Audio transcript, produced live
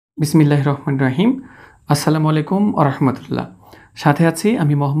বিসমিল্লাহির রহমানির রহিম। আসসালামু আলাইকুম ওয়া রাহমাতুল্লাহ। সাথে আছি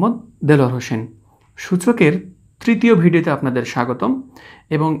আমি মোহাম্মদ দেলোয়ার হোসেন। সূচকের তৃতীয় ভিডিওতে আপনাদের স্বাগতম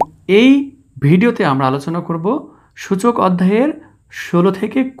এবং এই ভিডিওতে আমরা আলোচনা করব সূচক অধ্যায়ের 16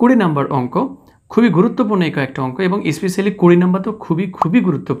 থেকে 20 নম্বর অঙ্ক। খুবই গুরুত্বপূর্ণ এই কয়েকটা অঙ্ক এবং স্পেশালি 20 নম্বর তো খুবই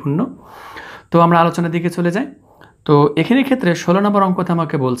গুরুত্বপূর্ণ। তো আমরা আলোচনার দিকে চলে যাই। তো এখানে ক্ষেত্রে 16 নম্বর অঙ্কতে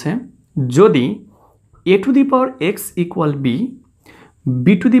আমাকে বলছে যদি a to the power x equal b, b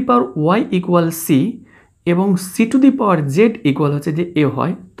to the power y equal c এবং c to the power z equal হচ্ছে যে a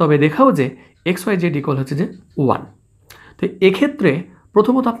হয়, তবে দেখাও যে x y z ইকুয়াল হচ্ছে যে 1। তো এক্ষেত্রে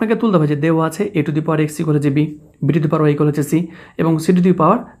প্রথমত আপনাকে তুলতে হবে যে দেওয়া আছে a to the power x equal হচ্ছে b, b to the power y equal হচ্ছে c এবং c to the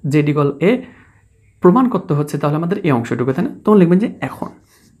power z equal a প্রমাণ করতে হচ্ছে। তাহলে আমাদের এই অংশটুকু, তাই না? তখন লিখবেন যে এখন।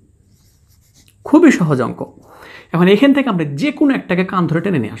 খুবই সহজ অঙ্ক। এখন এখান থেকে আমরা যে কোনো একটাকে কান ধরে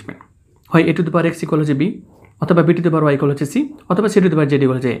টেনে নিয়ে আসবেন। হয় a to the power x equal হচ্ছে b, অথবা b to the power y equal হচ্ছে c, অথবা c to the power z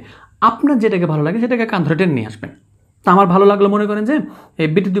equal হচ্ছে a। আপনার যেটাকে ভালো লাগে সেটাকে কান ধরে টেনে নিয়ে আসবেন। তো আমার ভালো লাগলো মনে করেন যে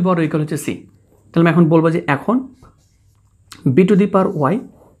b to the power y equal হচ্ছে c, তাহলে আমি এখন বলবো যে এখন b to the power y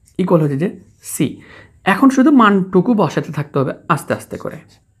equal হচ্ছে যে c। এখন শুধু মানটুকু বসাতে থাকতে হবে আস্তে আস্তে করে।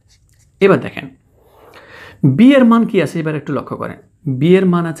 এবার দেখেন b এর মান কি আছে, এবার একটু লক্ষ্য করেন। b এর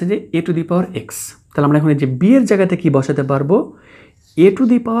মান আছে যে a to the power x, তাহলে আমরা এখন এই যে b এর জায়গাতে কি বসাতে পারবো, a to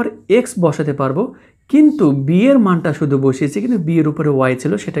the power x বসাতে পারবো, কিন্তু b এর মানটা শুধু বসিয়েছি, কিন্তু b এর উপরে y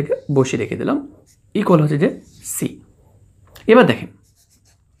ছিল সেটাকে বসিয়ে রেখে দিলাম, ইকুয়াল হচ্ছে যে c। এবার দেখেন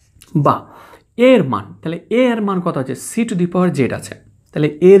বা a এর মান, তাহলে a এর মান কত আছে, c to the power z আছে, তাহলে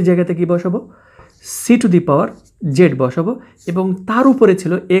a এর জায়গাতে কি বসাবো, c to the power z বসাবো এবং তার উপরে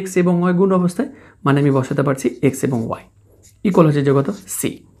ছিল x এবং y গুণ অবস্থায়, মানে আমি বসাতে পারছি x এবং y, ইকুয়াল হচ্ছে যে কত, c।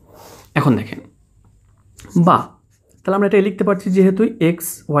 এখন দেখেন বা তাহলে আমরা এটা লিখতে পারছি যেহেতু x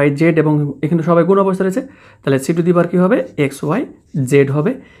y z এবং এখানে সবাই গুণ অবস্থা রয়েছে, তাহলে c টু দি পাওয়ার কী হবে, x y z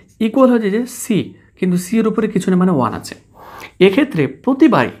হবে, ইকুয়াল হচ্ছে যে c, কিন্তু c এর উপরে কিছু না মানে 1 আছে। এক্ষেত্রে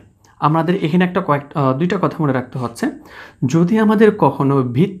প্রতিবারই আমাদের এখানে দুইটা কথা মনে রাখতে হচ্ছে, যদি আমাদের কখনো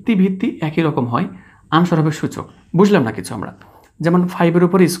ভিত্তি একই রকম হয় আনসার হবে সূচক। বুঝলাম না কিছু আমরা, যেমন 5-এর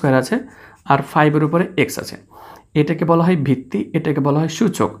উপরে স্কোয়ার আছে আর 5-এর উপরে x আছে, এটাকে বলা হয় ভিত্তি, এটাকে বলা হয়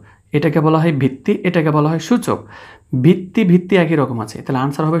সূচক, এটাকে বলা হয় ভিত্তি, এটাকে বলা হয় সূচক। ভিত্তি একই রকম আছে, তাহলে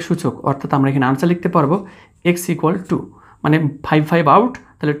আনসার হবে সূচক, অর্থাৎ আমরা এখানে আনসার লিখতে পারবো x ইকুয়াল 2, মানে 5 আউট,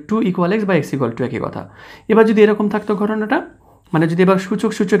 তাহলে 2 ইকুয়াল x বা x ইকুয়াল 2 একই কথা। এবার যদি এরকম থাকতো ঘটনাটা, মানে যদি এবার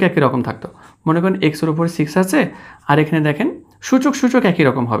সূচক একই রকম থাকতো, মনে করেন x এর উপরে 6 আছে আর এখানে দেখেন সূচক একই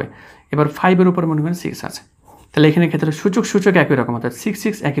রকম হবে, এবার 5-এর উপরে মনে করেন 6 আছে, তাহলে এখানে ক্ষেত্রে সূচক একই রকম, অর্থাৎ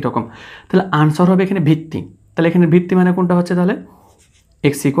 6 একই রকম, তাহলে আনসার হবে এখানে ভিত্তি। তাহলে এখানে ভিত্তি মানে কোনটা হচ্ছে, তাহলে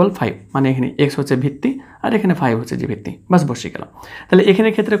x ইকুয়াল 5, মানে এখানে x হচ্ছে ভিত্তি আর এখানে 5 হচ্ছে যে ভিত্তি, বাস বসিয়ে গেল। তাহলে এখানে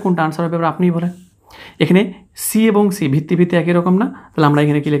ক্ষেত্রে কোনটা আনসার হবে এবার আপনিই বলেন। এখানে c এবং c ভিত্তি একই রকম না, তাহলে আমরা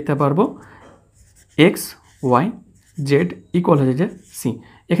এখানে কি লিখতে পারবো, x y z ইকুয়াল হচ্ছে যে c।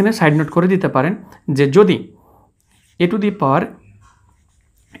 এখানে সাইড নোট করে দিতে পারেন যে যদি a to the power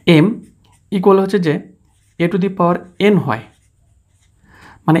m equal হচ্ছে যে a to the power n হয়,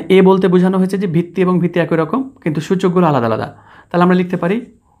 মানে a বলতে বোঝানো হয়েছে যে ভিত্তি এবং ভিত্তি একই রকম কিন্তু সূচকগুলো আলাদা আলাদা, তাহলে আমরা লিখতে পারি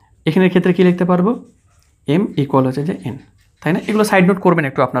এখানের ক্ষেত্রে কি লিখতে পারবো, m ইকুয়াল হচ্ছে যে n, তাই না? এগুলো সাইড নোট করবেন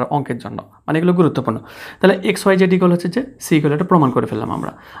একটু আপনার অঙ্কের জন্য, মানে এগুলো গুরুত্বপূর্ণ। তাহলে x y z ইকুয়াল হচ্ছে যে c ইকুয়াল, এটা প্রমাণ করে ফেললাম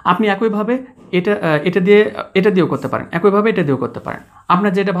আমরা। আপনি একইভাবে এটা দিয়েও করতে পারেন, একইভাবে এটা দিয়েও করতে পারেন,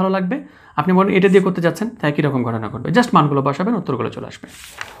 আপনার যেটা ভালো লাগবে। আপনি মনে এটা দিয়ে করতে যাচ্ছেন তাই কীরকম ঘটনা করবে, জাস্ট মানগুলো বসাবেন, উত্তরগুলো চলে আসবে।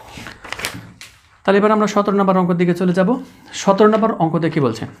 তাহলে এবার আমরা 17 নম্বর অঙ্কের দিকে চলে যাব। 17 নম্বর অঙ্কতে কী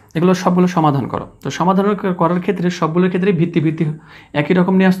বলছে, এগুলো সবগুলো সমাধান করো। তো সমাধান করার ক্ষেত্রে সবগুলোর ক্ষেত্রে ভিত্তি একই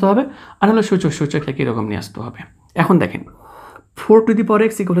রকম নিয়ে আসতে হবে, আর হলো সূচক একই রকম নিয়ে আসতে হবে। এখন দেখেন 4 to the power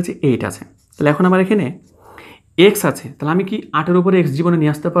x equal হচ্ছে 8 আছে, তাহলে এখন আমার এখানে x আছে, তাহলে আমি কি 8-এর উপরে x জীবনে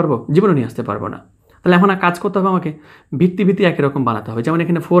নিয়ে আসতে পারবো? জীবনে নিয়ে আসতে পারবো না। তাহলে এখন কাজ করতে হবে আমাকে, ভিত্তি একই রকম বানাতে হবে। যেমন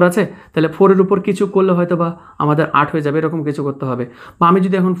এখানে 4 আছে, তাহলে 4-এর উপর কিছু করলে হয়তো বা আমাদের 8 হয়ে যাবে, এরকম কিছু করতে হবে। বা আমি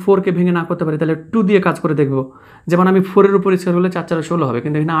যদি এখন 4-কে ভেঙে না করতে পারি, তাহলে 2 দিয়ে কাজ করে দেখবো। যেমন আমি 4-এর উপর স্কোয়ার হলে 4 4 16 হবে,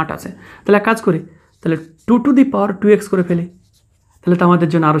 কিন্তু এখানে 8 আছে, তাহলে কাজ করি, তাহলে 2 টু দি পাওয়ার 2x করে ফেলি, তাহলে তো আমাদের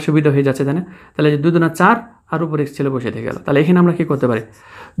জন্য আরও সুবিধা হয়ে যাচ্ছে, তাই না? তাহলে 2 2 4 আর উপর x ছিল বসে থেকে গেল। তাহলে এখানে আমরা কী করতে পারি,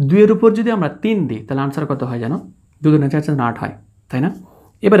 2-এর উপর যদি আমরা 3 দিই তাহলে আনসার কত হয় জানো, 2 2 4 4 8 হয়, তাই না?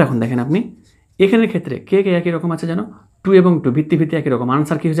 এবার এখন দেখেন আপনি এখানের ক্ষেত্রে কে একই রকম আছে জানো, 2 এবং 2 ভিত্তি একই রকম,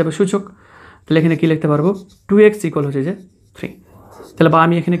 আনসার কী হয়ে যাবে, সূচক। তাহলে এখানে কী লিখতে পারবো, 2x ইকুয়াল হচ্ছে যে 3, তাহলে বা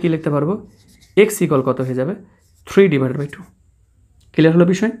আমি এখানে কী লিখতে পারবো, x ইকুয়াল কত হয়ে যাবে, 3/2। ক্লিয়ার হলো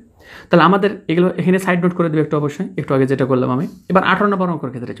বিষয়? তাহলে আমাদের এগুলো এখানে সাইড নোট করে দেবে একটু, অবশ্যই একটু আগে যেটা করলাম আমি। এবার 18 নম্বর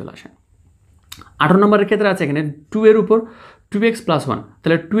অঙ্কের ক্ষেত্রে চলে আসেন। 18 নম্বরের ক্ষেত্রে আছে এখানে 2-এর উপর 2x + 1,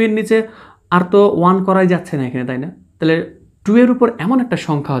 তাহলে 2 এর নিচে আর তো 1 করাই যাচ্ছে না এখানে, তাই না? তাহলে 2 এর উপর এমন একটা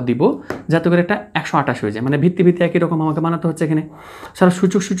সংখ্যা দিব যাতে করে এটা 128 হয়ে যায়, মানে ভিত্তি একই রকম আমাকে বানাতে হচ্ছে এখানে। সারা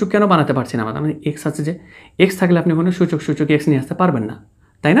সূচক কেন বানাতে পারছি না, মানে এক্স আছে, যে এক্স থাকলে আপনি কোনো সূচক এক্স নিয়ে আসতে পারবেন না,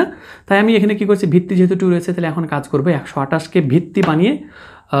 তাই না? তাই আমি এখানে কি করছি, ভিত্তি যেহেতু 2 রয়েছে, তাহলে এখন কাজ করবো 128কে ভিত্তি বানিয়ে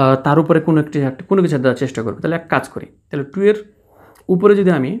তার উপরে কোনো কিছু দেওয়ার চেষ্টা করবো। তাহলে এক কাজ করি, তাহলে 2 এর উপরে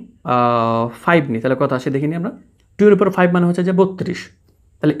যদি আমি 5 নিই তাহলে কত আসে দেখিনি আমরা। 2 এর উপর 5 মানে হচ্ছে যে 32,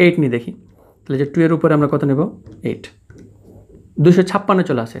 তাহলে 8 নিই দেখি, তাহলে যে 2 এর উপরে আমরা কত নেব 8, 256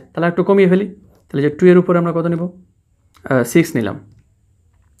 চলে আসে, তাহলে একটু কমিয়ে ফেলি, তাহলে যে 2 এর উপরে আমরা কত নেব 6 নিলাম,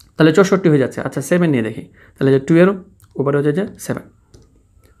 তাহলে 64 হয়ে যাচ্ছে। আচ্ছা 7 নিয়ে দেখি, তাহলে যে 2 এর উপরে হচ্ছে যে 7,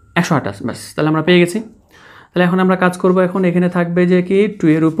 128, ব্যাস, তাহলে আমরা পেয়ে গেছি। তাহলে এখন আমরা কাজ করব, এখন এখানে থাকবে যে কি 2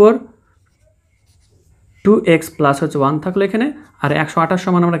 এর উপর 2x প্লাস হচ্ছে 1 থাকলো এখানে, আর 128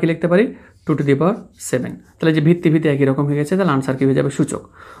 সমান আমরা কি লিখতে পারি 2 টু দি পাওয়ার 7। তাহলে যে ভিত্তি একই রকম হয়ে গেছে, তাহলে আনসার কি হয়ে যাবে সূচক,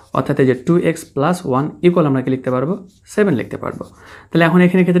 অর্থাৎ এই যে 2x প্লাস 1 ইকুয়াল আমরা কি লিখতে পারবো 7 লিখতে পারবো। তাহলে এখন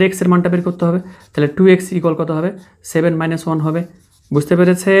এখানে ক্ষেত্রে x এর মানটা বের করতে হবে, তাহলে 2x ইকুয়াল কত হবে 7 মাইনাস 1 হবে, বুঝতে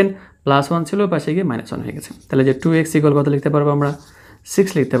পেরেছেন? প্লাস 1 ছিল, পাশে গিয়ে মাইনাস 1 হয়ে গেছে। তাহলে যে 2x ইকুয়াল কত লিখতে পারবো আমরা 6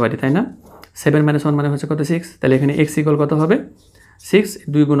 লিখতে পারি, তাই না? 7 মাইনাস 1 মানে হচ্ছে কত 6, তাহলে এখানে x ইকুয়াল কত হবে 6,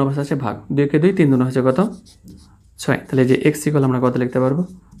 2 গুণ অবস্থা আছে ভাগ, 2 কে 2, 3 গুণ হচ্ছে কত 6, তাহলে যে x ইকুয়াল আমরা কত লিখতে পারবো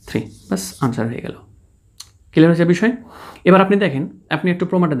 3, বাস আনসার হয়ে গেল। ক্লিয়ার হয়েছে বিষয়? এবার আপনি দেখেন, আপনি একটু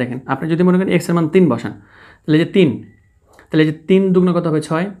প্রমাণটা দেখেন, আপনি যদি মনে করেন x এর মান 3 বসান, তাহলে যে 3, তাহলে যে 3 দুগুণ কত হবে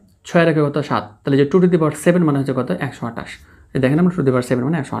 6, 6 রেখে কত 7, তাহলে যে 2 টু দি পাওয়ার 7 মানে হচ্ছে কত 128, দেখেন আমরা 2 টু দি পাওয়ার 7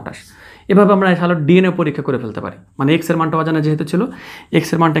 মানে 128। এভাবে আমরা ভালো ডিএনএ পরীক্ষা করে ফেলতে পারি, মানে x এর মানটা অজানা যেহেতু ছিল, x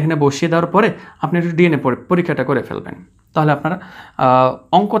এর মানটা এখানে বসিয়ে দেওয়ার পরে আপনি একটু ডিএনএ পরীক্ষাটা করে ফেলবেন, তাহলে আপনার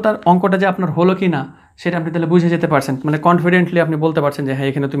অঙ্কটা যে আপনার হলো কি না সেটা আপনি তাহলে বুঝে যেতে পারছেন, মানে কনফিডেন্টলি আপনি বলতে পারছেন যে হ্যাঁ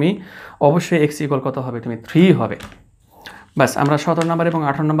এখানে তুমি অবশ্যই x ইকুয়াল কত হবে, তুমি 3 হবে। বাস আমরা 17 নম্বর এবং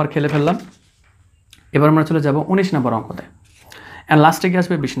 18 নম্বর খেলে ফেললাম। এবার আমরা চলে যাব 19 নম্বর অঙ্কতে, অ্যান্ড লাস্টে কি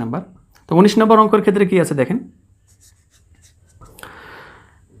আসবে 20 নম্বর। তো 19 নম্বর অঙ্কের ক্ষেত্রে কি আছে দেখেন,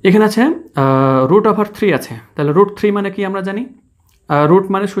 এখানে আছে √3 আছে, তাহলে √3 মানে কি আমরা জানি, রুট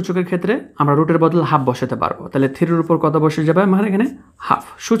মানে সূচকের ক্ষেত্রে আমরা রুটের বদলে হাফ বসাতে পারবো, তাহলে 3 এর উপর কত বসে যাবে মানে এখানে হাফ,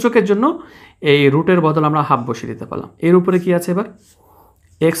 সূচকের জন্য এই রুটের বদল আমরা হাফ বসিয়ে দিতে পারলাম। এর উপরে কি আছে এবার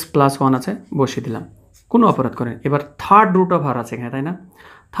x প্লাস 1 আছে, বসিয়ে দিলাম, কোনো অপরাধ করেন। এবার থার্ড √r আছে এখানে, তাই না?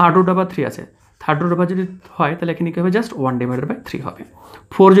 থার্ড √3 আছে, থার্ড √r যদি হয় তাহলে এখানে কি হবে জাস্ট 1/3 হবে,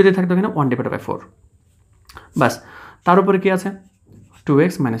 4 যদি থাকতো এখানে 1/4, বাস। তার উপরে কি আছে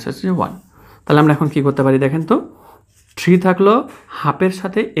 2x মাইনাস হচ্ছে 1, তাহলে আমরা এখন কি করতে পারি দেখেন তো, 3 থাকলো হাফের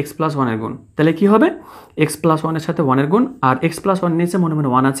সাথে x প্লাস 1 এর গুণ, তাহলে কি হবে x প্লাস 1 এর সাথে 1 এর গুণ, আর x প্লাস 1 নিচে মনে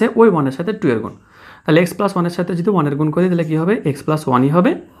 1 আছে, ওই 1 এর সাথে 2 এর গুণ, তাহলে x প্লাস 1 এর সাথে যদি 1 এর গুণ করি তাহলে কি হবে x প্লাস 1ই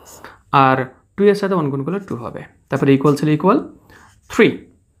হবে, আর 2 এর সাথে 1 গুণ করলে 2 হবে, তারপরে ইকুয়াল ছিল ইকুয়াল 3,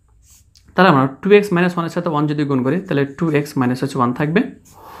 তাহলে আমরা 2x মাইনাস 1 এর সাথে 1 যদি গুণ করি তাহলে 2x মাইনাস হচ্ছে 1 থাকবে,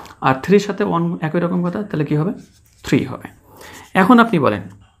 আর 3 এর সাথে 1 একই রকম কথা, তাহলে কি হবে 3 হবে। এখন আপনি বলেন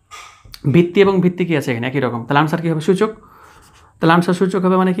ভিত্তি এবং ভিত্তি কি আছে এখানে একই রকম, তাহলে আনসার কি হবে সূচক, তাহলে আনসার সূচক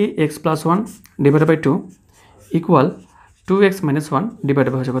হবে মানে কি x plus 1 divided by 2 equal 2x minus 1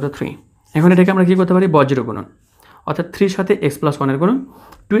 divided by হচ্ছে কত 3। এখন এটাকে আমরা কি করতে পারি বজ্র গুণন, অর্থাৎ 3 এর সাথে x প্লাস 1 এর গুণন,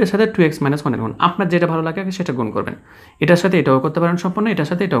 2 এর সাথে 2x মাইনাস 1 এর গুণ, আপনার যেটা ভালো লাগে সেটা গুণ করবেন, এটার সাথে এটাও করতে পারেন সম্পূর্ণ, এটার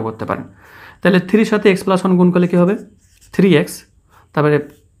সাথে এটাও করতে পারেন। তাহলে 3 এর সাথে x প্লাস 1 গুণ করলে কি হবে 3x, তারপরে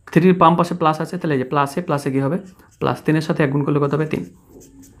 3 এর বাম পাশে প্লাস আছে, তাহলে এই যে প্লাসে কি হবে প্লাস, 3 এর সাথে 1 গুণ করলে কত হবে 3,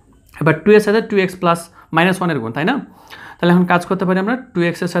 এবার 2 এর সাথে 2x প্লাস মাইনাস 1 এর গুণ, তাই না? তাহলে এখন কাজ করতে পারি আমরা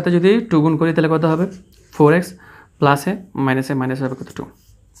 2x এর সাথে যদি 2 গুণ করি তাহলে কত হবে 4x, প্লাসে মাইনাস হবে কত 2।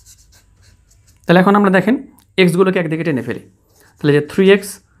 তাহলে এখন আমরা দেখেন এক্সগুলোকে একদিকে টেনে ফেলি, তাহলে যে 3x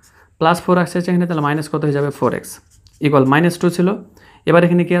প্লাস 4 আসছে এখানে, তাহলে মাইনাস কত হয়ে যাবে 4x ইকুয়াল -2 ছিল, এবার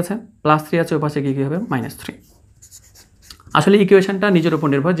এখানে কি আছে +3 আছে, ওই পাশে কি হবে -3। আসলে ইকুয়েশনটা নিজের উপর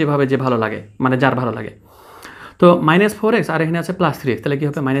নির্ভর, যেভাবে যে ভালো লাগে, মানে যার ভালো লাগে। তো -4x আর এখানে আছে +3x, তাহলে কি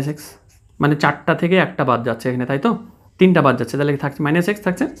হবে -x, মানে 4টা থেকে একটা বাদ যাচ্ছে এখানে, তাই তো 3টা বাদ যাচ্ছে, তাহলে থাকছে -x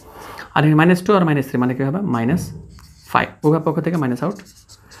থাকছে, আর এখানে -2 আর -3 মানে কি হবে -5, উভয় পক্ষ থেকে মাইনাস আউট,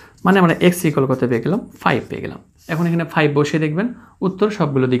 মানে আমরা x ইকুয়াল কত পেয়ে গেলাম 5 পেয়ে গেলাম। এখন এখানে 5 বসিয়ে দেখবেন উত্তর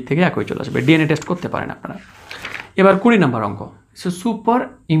সবগুলো দিক থেকে একই চলে আসবে, ডিএনএ টেস্ট করতে পারেন আপনারা। এবার 20 নম্বর অঙ্ক, সুপার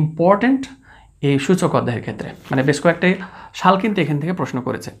ইম্পর্টেন্ট এই সূচক অধ্যায়ের ক্ষেত্রে, মানে বেশ কয়েকটা সাল কিন্তু এখান থেকে প্রশ্ন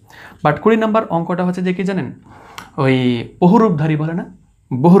করেছে, বাট 20 নম্বর অঙ্কটা হচ্ছে যে কি জানেন, ওই বহুরূপধারী বলে না,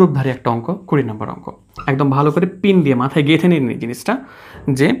 বহুরূপধারী একটা অঙ্ক 20 নম্বর অঙ্ক, একদম ভালো করে পিন দিয়ে মাথায় গেঁথে নিন জিনিসটা,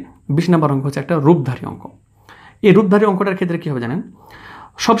 যে 20 নম্বর অঙ্ক হচ্ছে একটা রূপধারী অঙ্ক। এই রূপধারী অঙ্কটার ক্ষেত্রে কী হবে জানেন,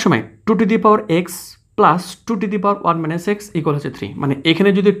 সবসময় 2 to the power x plus 2 to the power 1 minus x equal হচ্ছে 3, মানে এখানে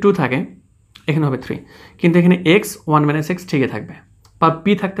যদি 2 থাকে এখানে হবে 3, কিন্তু এখানে x 1 মাইনাস x ঠিকই থাকবে, বা p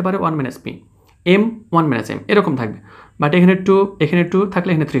থাকতে পারে 1 minus p, M 1 minus M এরকম থাকবে, বাট এখানে 2 থাকলে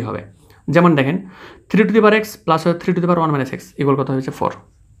এখানে 3 হবে। যেমন দেখেন 3 to the power x plus 3 to the power 1 minus x equal কত হয়েছে 4,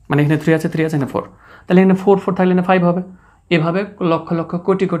 মানে এখানে 3 আছে এখানে 4, তাহলে এখানে 4 থাকলে এখানে 5 হবে। এভাবে লক্ষ লক্ষ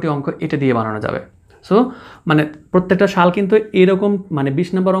কোটি কোটি অঙ্ক এটা দিয়ে বানানো যাবে। সো মানে প্রত্যেকটা সাল কিন্তু এরকম, মানে 20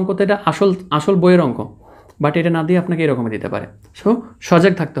 নম্বর অঙ্ক তো এটা আসল বইয়ের অঙ্ক, বাট এটা না দিয়ে আপনাকে এরকমই দিতে পারে। সো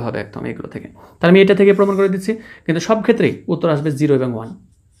সজাগ থাকতে হবে একদম এগুলো থেকে। তাহলে আমি এটা থেকে প্রমাণ করে দিচ্ছি, কিন্তু সব ক্ষেত্রেই উত্তর আসবে 0 এবং 1,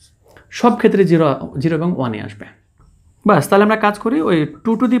 সব ক্ষেত্রে 0 এবং 1 আসবে। বাস, তাহলে আমরা কাজ করি ওই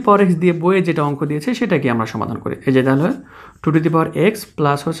 2 টু দি পাওয়ার এক্স দিয়ে বইয়ে যেটা অঙ্ক দিয়েছে সেটাকে আমরা সমাধান করি। এই যে তাহলে 2 to the power x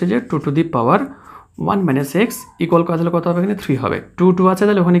plus হচ্ছে যে 2 to the power 1 minus x equal তাহলে কত হবে, এখানে 3 হবে। 2 আছে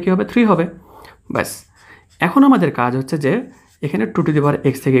তাহলে ওখানে কী হবে 3 হবে। ব্যাস, এখন আমাদের কাজ হচ্ছে যে এখানে 2 টু দি পাওয়ার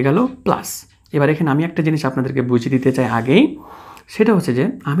এক্স থেকে গেল প্লাস। এবার এখানে আমি একটা জিনিস আপনাদেরকে বুঝিয়ে দিতে চাই আগেই, সেটা হচ্ছে যে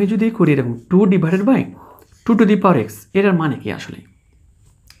আমি যদি করি এরকম 2 divided by 2 to the power x, এটার মানে কি আসলে?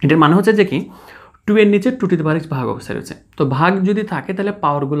 এটার মানে হচ্ছে যে কি 2 এর নিচে 2 টু দি পাওয়ার এক্স ভাগ অবস্থায় রয়েছে। তো ভাগ যদি থাকে তাহলে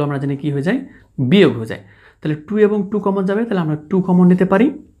পাওয়ারগুলো আমরা জানি কী হয়ে যায়, বিয়োগ হয়ে যায়। তাহলে 2 এবং 2 কমন যাবে, তাহলে আমরা 2 কমন নিতে পারি।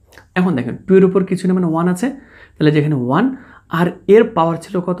 এখন দেখেন 2 এর উপর কিছু না, মানে 1 আছে, তাহলে যেখানে 1 আর এর পাওয়ার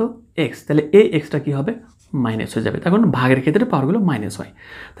ছিল কত এক্স, তাহলে এই এক্সটা কী হবে মাইনাস হয়ে যাবে। তখন ভাগের ক্ষেত্রে পাওয়ারগুলো মাইনাস হয়,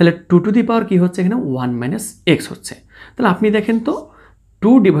 তাহলে 2 টু দি পাওয়ার কী হচ্ছে এখানে 1 মাইনাস এক্স হচ্ছে। তাহলে আপনি দেখেন তো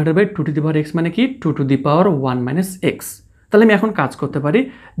 2 divided by 2 to the power x মানে কি 2 to the power 1 minus x. তাহলে আমি এখন কাজ করতে পারি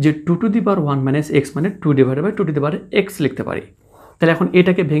যে 2 to the power 1 minus x মানে 2 divided by 2 to the power x লিখতে পারি। তাহলে এখন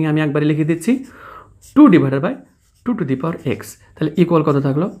এটাকে ভেঙে আমি একবারে লিখে দিচ্ছি 2 divided by 2 to the power x, তাহলে ইকুয়াল কত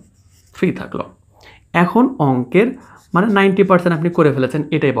থাকলো 3 থাকলো। এখন অঙ্কের মানে 90% আপনি করে ফেলেছেন,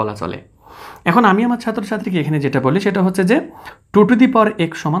 এটাই বলা চলে। এখন আমি আমার ছাত্রছাত্রীকে এখানে যেটা বলি সেটা হচ্ছে যে 2 টু দি পাওয়ার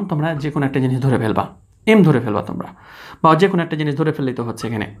এক্স সমান তোমরা যে কোনো একটা জিনিস ধরে ফেলবা, এম ধরে ফেলবা তোমরা, বা যে কোনো একটা জিনিস ধরে ফেললেই তো হচ্ছে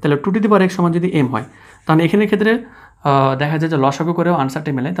এখানে। তাহলে 2 টু দি পাওয়ার এক্স সমান যদি এম হয়, তাহলে এখানের ক্ষেত্রে দেখা যায় যে লসাগু করেও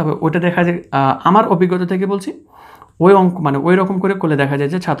আনসারটি মেলে। তবে ওইটা দেখা যায় আমার অভিজ্ঞতা থেকে বলছি, ওই অঙ্ক মানে ওই রকম করে দেখা যায়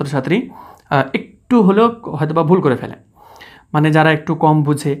যে ছাত্রছাত্রী একটু হলেও হয়তো বা ভুল করে ফেলে, মানে যারা একটু কম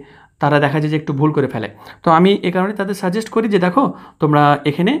বুঝে তারা দেখা যায় যে একটু ভুল করে ফেলে। তো আমি এই কারণে তাদের সাজেস্ট করি যে দেখো তোমরা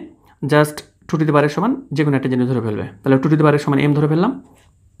এখানে জাস্ট 2 টু দি পাওয়ার সমান যে কোনো একটা জিনিস ধরে ফেলবে। তাহলে 2 টু দি পাওয়ার সমান এম ধরে ফেললাম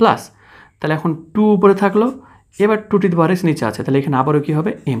প্লাস, তাহলে এখন 2 উপরে থাকলো, এবার 2 টু দি পাওয়ার এক্স নিচে আছে, তাহলে এখানে আবারও কী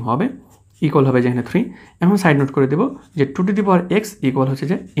হবে এম হবে, ইকুয়াল হবে যেখানে 3। এখন সাইড নোট করে দেবো যে 2 to the power x equal হচ্ছে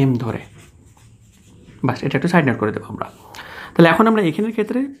যে এম ধরে, বাস এটা একটু সাইড নোট করে দেবো আমরা। তাহলে এখন আমরা এখানের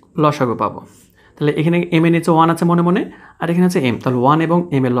ক্ষেত্রে লসাগু পাবো। তাহলে এখানে এম এর নিচে 1 আছে মনে মনে, আর এখানে আছে এম, তাহলে 1 এবং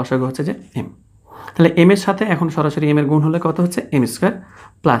এম এর লসাগু হচ্ছে যে এম। তাহলে এম এর সাথে এখন সরাসরি এম এর গুণ হলে কত হচ্ছে এম স্কোয়ার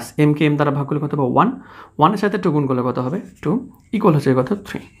প্লাস এমকে এম দ্বারা ভাগ করলে কত হবে 1, 1 এর সাথে 2 গুণ করলে কত হবে 2 ইকুয়াল হচ্ছে কত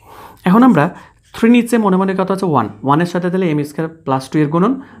 3। এখন আমরা 3 নিচে মনে মনে কত আছে 1, 1 এর সাথে তাহলে এম স্কোয়ার প্লাস 2 এর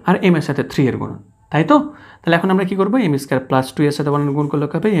গুণন আর এম এর সাথে 3 এর গুণন, তাই তো? তাহলে এখন আমরা কী করবো এম স্কোয়ার প্লাস 2 এর সাথে 1 গুণ করলে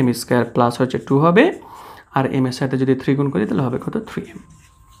হবে এম স্কোয়ার প্লাস হচ্ছে 2 হবে, আর এম এর সাথে যদি 3 গুণ করি তাহলে হবে কত 3m।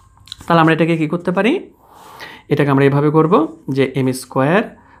 তাহলে আমরা এটাকে কী করতে পারি, এটাকে আমরা এভাবে করব যে এম স্কোয়ার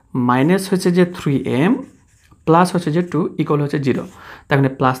মাইনাস হচ্ছে যে 3m প্লাস হচ্ছে যে 2 ইকুয়াল হচ্ছে 0। তার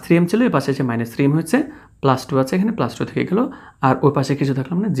মানে প্লাস 3m ছিল, এর পাশে এসে মাইনাস 3m হচ্ছে, প্লাস 2 আছে এখানে প্লাস 2 থেকে গেলো, আর ওই পাশে কিছু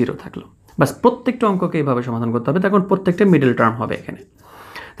থাকলো মানে 0 থাকলো। বাস প্রত্যেকটা অঙ্ককে এইভাবে সমাধান করতে হবে, তখন প্রত্যেকটা মিডল টার্ম হবে এখানে।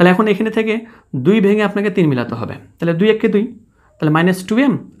 তাহলে এখন এখানে থেকে 2 ভেঙে আপনাকে 3 মিলাতে হবে, তাহলে 2 1 2, তাহলে মাইনাস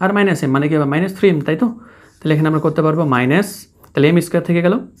 2m আর মাইনাস এম মানে কি হবে মাইনাস 3m, তাই তো? তাহলে এখানে আমরা করতে পারবো মাইনাস, তাহলে এম স্কোয়ার থেকে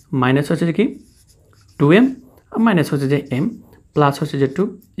গেল মাইনাস হচ্ছে যে কি 2m মাইনাস হচ্ছে যে m প্লাস হচ্ছে যে 2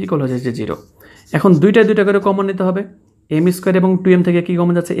 ইকুয়াল হচ্ছে যে 0। এখন দুইটা করে কমন নিতে হবে, এম স্কোয়ার এবং 2m থেকে কি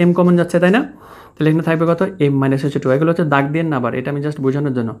কমন যাচ্ছে m কমন যাচ্ছে, তাই না? তাহলে এখানে থাকবে কত m মাইনাস হচ্ছে 2, এগুলো হচ্ছে দাগ দিয়ে না, আবার এটা আমি জাস্ট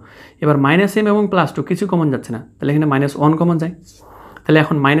বোঝানোর জন্য। এবার মাইনাস m এবং প্লাস 2 কিছু কমন যাচ্ছে না, তাহলে এখানে মাইনাস 1 কমন যায়। তাহলে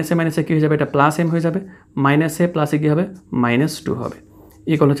এখন মাইনাসে মাইনাসে কী হয়ে যাবে, এটা প্লাস m হয়ে যাবে, মাইনাসে প্লাসে কী হবে মাইনাস 2 হবে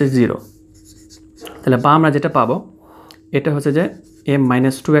ইকুয়াল হচ্ছে 0। তাহলে বা আমরা যেটা পাবো এটা হচ্ছে যে m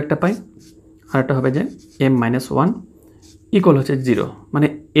মাইনাস 2 একটা পাই, আর একটা হবে যে m মাইনাস 1 ইকুয়াল হচ্ছে 0, মানে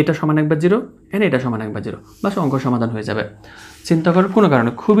এটা সমান একবার 0 এনে এটা সমান একবার 0, বাস অঙ্ক সমাধান হয়ে যাবে। চিন্তা করার কোনো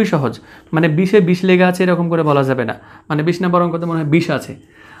কারণে খুবই সহজ, মানে 20-এ 20 লেগে আছে এরকম করে বলা যাবে না, মানে 20 নম্বর অঙ্কতে মনে হয় 20 আছে।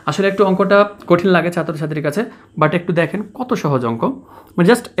 আসলে একটু অঙ্কটা কঠিন লাগে ছাত্রছাত্রীর কাছে, বাট একটু দেখেন কত সহজ অঙ্ক, মানে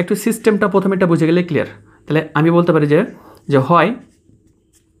জাস্ট একটু সিস্টেমটা প্রথমে এটা বুঝে গেলে ক্লিয়ার। তাহলে আমি বলতে পারি যে হয়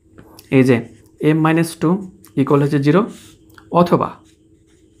এই যে m মাইনাস 2 ইকুয়াল হচ্ছে 0, অথবা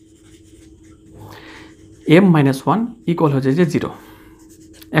m মাইনাস 1 ইকুয়াল হচ্ছে যে 0।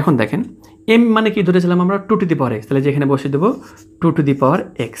 এখন দেখেন m মানে কি ধরেছিলাম আমরা 2 টু দি পাওয়ার x, তাহলে যেখানে বসে দেবো 2 to the power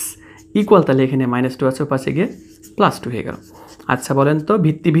x equal, তাহলে এখানে মাইনাস 2 আছে পাশে গিয়ে প্লাস 2 হয়ে গেল। আচ্ছা বলেন তো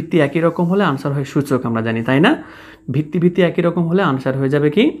ভিত্তি একই রকম হলে আনসার হয় সূচক, আমরা জানি তাই না? ভিত্তি একই রকম হলে আনসার হয়ে যাবে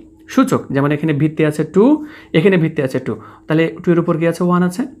কি সূচক। যেমন এখানে ভিত্তি আছে 2, এখানে ভিত্তি আছে 2, তাহলে 2 এর উপর কি আছে 1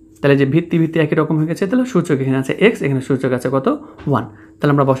 আছে, তাহলে যে ভিত্তি একই রকম হয়ে গেছে, তাহলে সূচক এখানে আছে এক্স, এখানে সূচক আছে কত 1,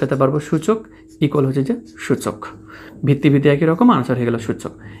 তাহলে আমরা বসাতে পারবো সূচক ইকুয়াল হচ্ছে যে সূচক, ভিত্তি একই রকম, আনসার হয়ে গেল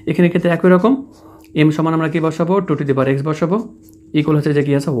সূচক। এখানে ক্ষেত্রে একই রকম, এম সমান আমরা কি বসাবো 2 x বসাবো, ইকুয়াল হচ্ছে যে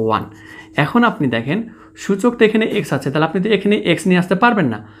কি আছে 1। এখন আপনি দেখেন সূচক তো এখানে এক্স আছে, তাহলে আপনি তো এখানে এক্স নিয়ে আসতে পারবেন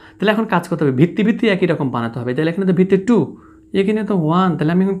না, তাহলে এখন কাজ করতে হবে ভিত্তি একই রকম বানাতে হবে। তাহলে এখানে তো ভিত্তি 2, এখানে তো 1,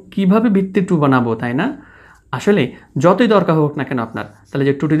 তাহলে আমি কীভাবে ভিত্তি 2 বানাবো, তাই না? আসলে যতই দরকার হোক না কেন আপনার, তাহলে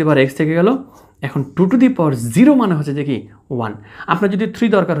যে 2 x থেকে গেল, এখন 2 মানে হচ্ছে যে কি 1। আপনার যদি 3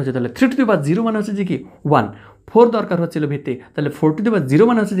 দরকার হচ্ছে, তাহলে 3 মানে হচ্ছে যে কি 1। 4 দরকার হচ্ছিল ভিত্তি, তাহলে 4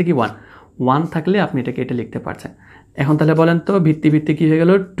 মানে হচ্ছে যে কি 1 থাকলে আপনি এটা লিখতে পারছেন। এখন তাহলে বলেন তো ভিত্তি কী হয়ে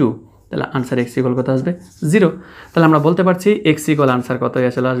গেল 2, তাহলে আনসার এক্স ইকুয়াল কত আসবে 0। তাহলে আমরা বলতে পারছি এক্স ইকুয়াল আনসার কত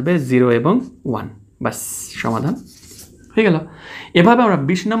আসলে আসবে 0 এবং 1, বাস সমাধান হয়ে গেল। এভাবে আমরা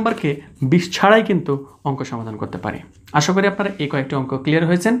 20 নম্বরকে 20 ছাড়াই কিন্তু অঙ্ক সমাধান করতে পারি। আশা করি আপনারা এই কয়েকটি অঙ্ক ক্লিয়ার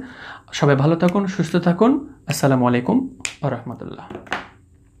হয়েছেন। সবাই ভালো থাকুন, সুস্থ থাকুন। আসসালামু আলাইকুম ওয়া রাহমাতুল্লাহ।